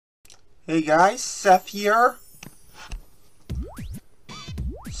Hey guys, Seth here.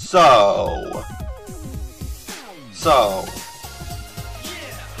 So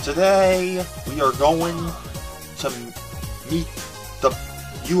today we are going to meet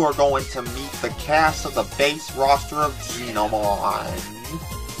you are going to meet the cast of the base roster of Xenomon.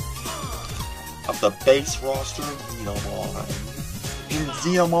 In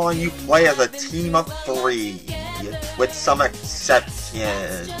Xenomon, you play as a team of 3, with some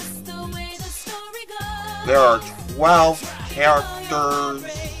exceptions. There are 12 characters.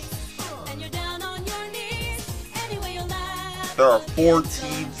 There are 4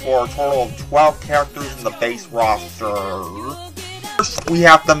 teams for a total of 12 characters in the base roster. First, we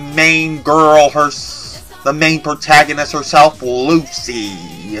have the main girl, the main protagonist herself,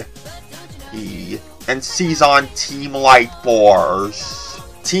 Lucy. And she's on Team Light Force.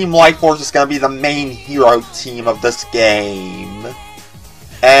 Team Light Force is going to be the main hero team of this game.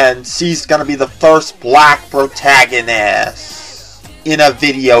 And she's going to be the first black protagonist in a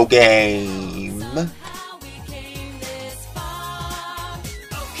video game.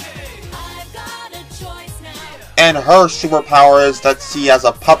 And her superpower is that she has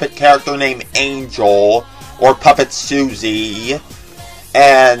a puppet character named Angel, or Puppet Susie.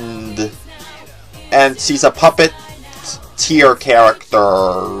 And she's a puppet tier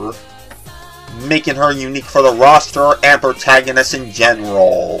character, making her unique for the roster and protagonist in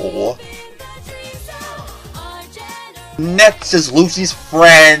general. Next is Lucy's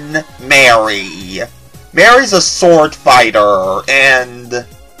friend, Mary. Mary's a sword fighter, and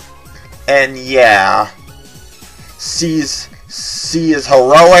yeah. She is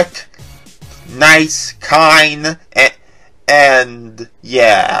heroic, nice, kind, and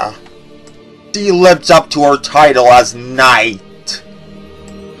yeah. She lives up to her title as Knight.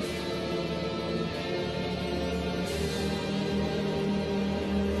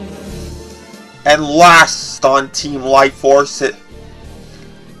 And last on Team Light Force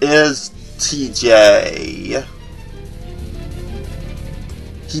is TJ.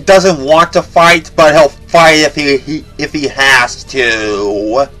 He doesn't want to fight, but he'll fight if he has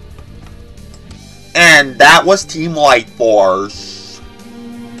to. And that was Team Light Force.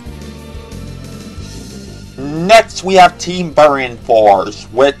 Next, we have Team Burning Force,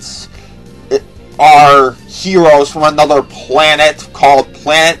 which are heroes from another planet called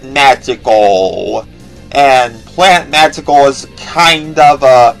Planet Magical. And Planet Magical is kind of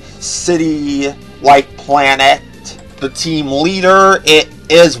a city-like planet. The team leader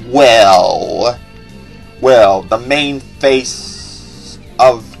is Will. Will, the main face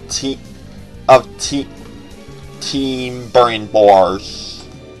of Team Burning Force.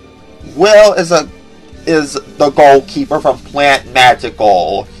 Will is the goalkeeper from Planet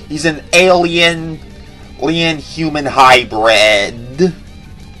Magical. He's an alien-human hybrid.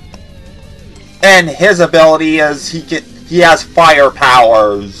 And his ability is he has fire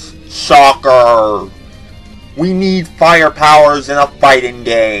powers. Shocker. We need fire powers in a fighting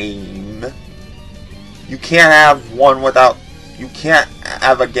game. You can't have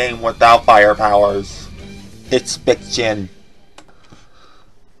a game without fire powers. It's fiction.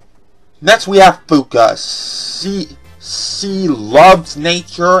 Next we have Fuka. She loves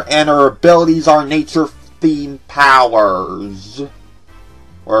nature, and her abilities are nature-themed powers.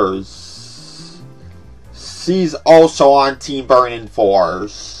 She's also on Team Burning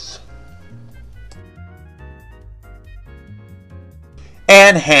Force.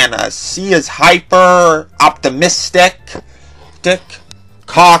 And Hannah. She is hyper, optimistic,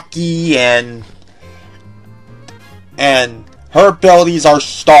 cocky, and her abilities are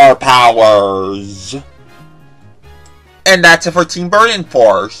star powers. And that's it for Team Burning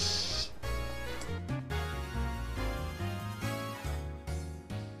Force.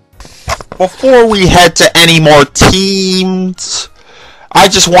 Before we head to any more teams, I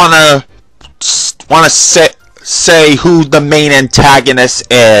just wanna say who the main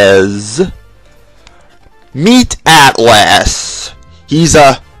antagonist is. Meet Atlas. He's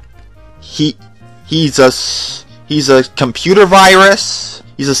a computer virus.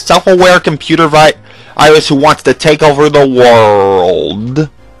 He's a self-aware computer virus who wants to take over the world.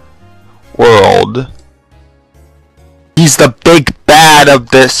 He's the big bad of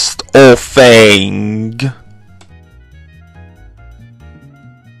this whole thing.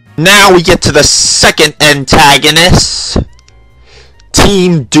 Now we get to the second antagonist,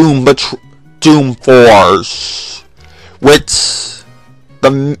 Team Doom Force, which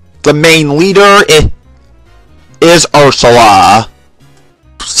the main leader is Ursula.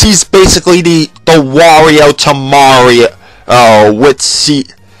 She's basically the Wario to Mario, which she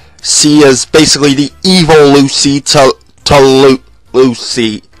is basically the evil Lucy to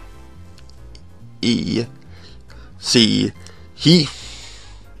Lucy. See,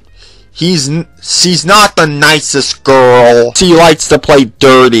 she's not the nicest girl. She likes to play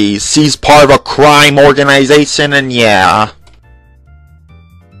dirty. She's part of a crime organization, and yeah.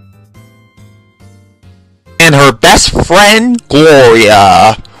 And her best friend,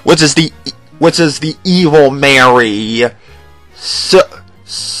 Gloria, which is the evil Mary. So,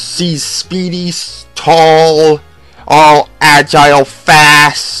 she's speedy, tall, all agile,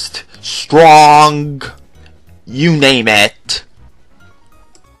 fast, strong, you name it.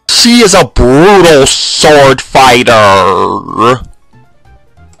 She is a brutal sword fighter.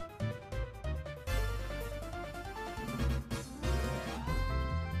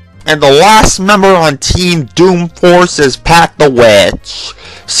 And the last member on Team Doom Force is Pat the Witch.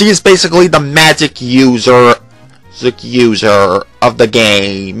 She is basically the magic user of the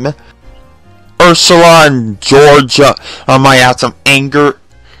game. Ursula and Georgia might have some anger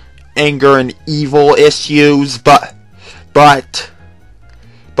and evil issues, but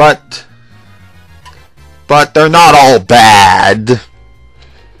they're not all bad.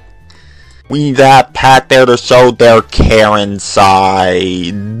 We need that Pat there to show their Karen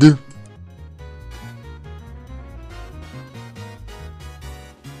side.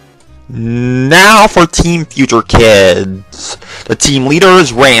 Now for Team Future Kids. The team leader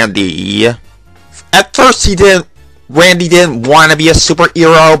is Randy. At first Randy didn't want to be a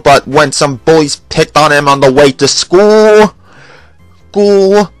superhero, but when some bullies picked on him on the way to school,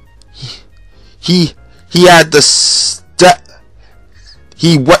 he had to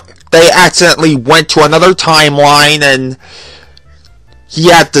they accidentally went to another timeline, and he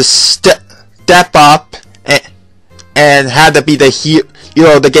had to step up and had to be the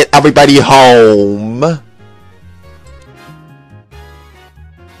hero to get everybody home.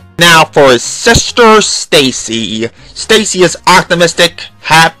 Now for his sister, Stacy. Stacy is optimistic,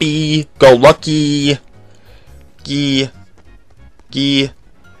 happy, go lucky,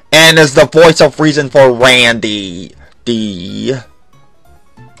 and is the voice of reason for Randy.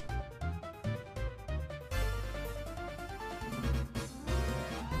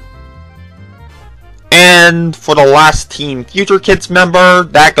 And for the last Team Future Kids member,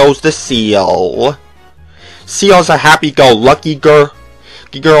 that goes to Seal. Seal's a happy-go-lucky girl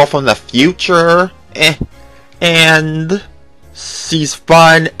from the future, and she's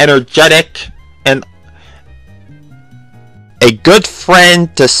fun, energetic, and a good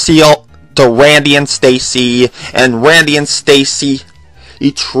friend to Randy and Stacy, and Randy and Stacy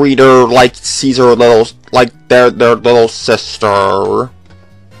treat her like she's her their little sister.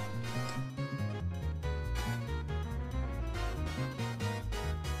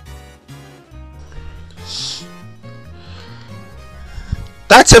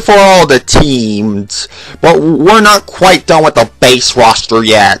 That's it for all the teams, but we're not quite done with the base roster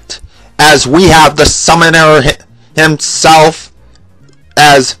yet, as we have the Summoner himself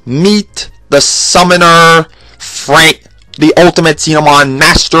as Meet the Summoner, Frank, the Ultimate Xenomon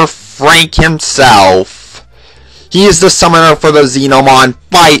Master Frank himself. He is the Summoner for the Xenomon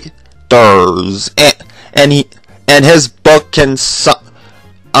Fighters, and his book can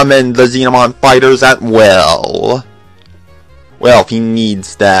summon the Xenomon Fighters at will. Well, if he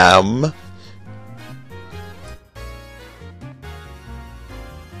needs them.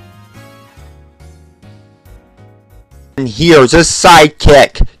 And here's his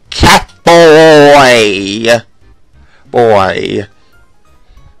sidekick, Catboy. Boy.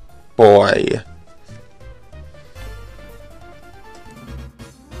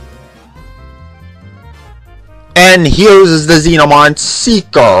 And here's the Xenomon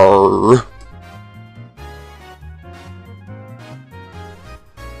Seeker.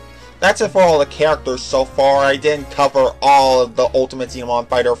 That's it for all the characters so far. I didn't cover all of the Ultimate Xenomon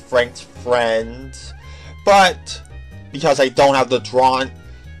Fighter Frank's friends, but because I don't have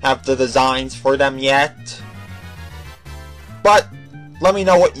the designs for them yet. But let me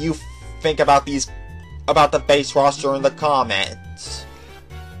know what you think about the base roster in the comments.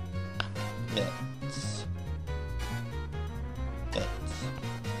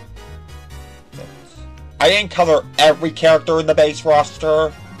 I didn't cover every character in the base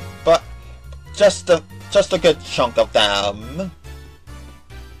roster, but just a good chunk of them.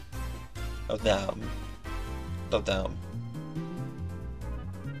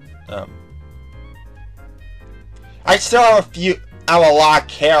 I still have a lot of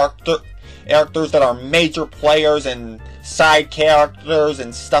characters that are major players and side characters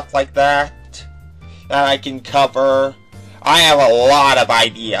and stuff like that I can cover. I have a lot of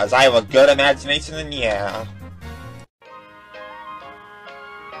ideas. I have a good imagination, and yeah.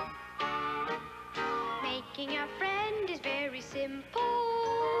 Making a friend is very simple.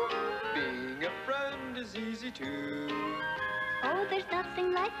 Being a friend is easy too. Oh, there's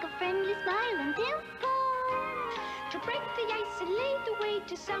nothing like a friendly smile and dimple To break the ice and lead the way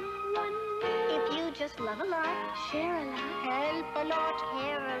to someone new. if you just love a lot, share a lot, Help a lot,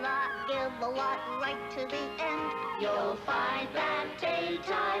 care a lot, give a lot right to the end. you'll find that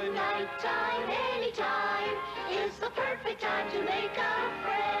daytime, nighttime, anytime is the perfect time to make a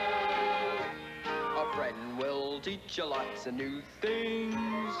friend. A friend will teach you lots of new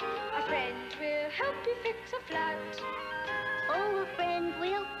things. A friend will help you fix a flat. Oh, a friend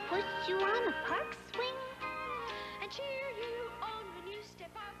will push you on a park swing.